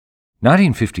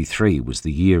1953 was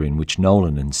the year in which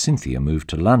Nolan and Cynthia moved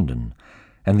to London,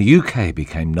 and the UK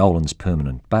became Nolan's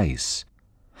permanent base.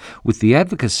 With the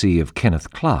advocacy of Kenneth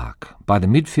Clarke, by the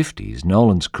mid-50s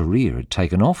Nolan's career had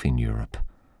taken off in Europe.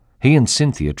 He and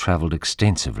Cynthia travelled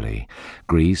extensively: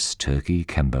 Greece, Turkey,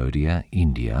 Cambodia,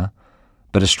 India.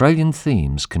 But Australian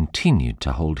themes continued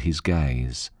to hold his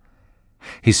gaze.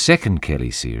 His second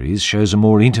Kelly series shows a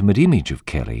more intimate image of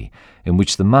Kelly, in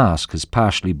which the mask has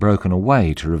partially broken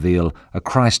away to reveal a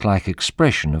Christ-like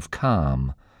expression of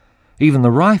calm. Even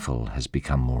the rifle has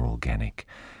become more organic,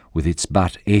 with its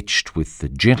butt etched with the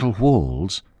gentle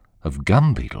walls of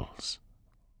gum beetles.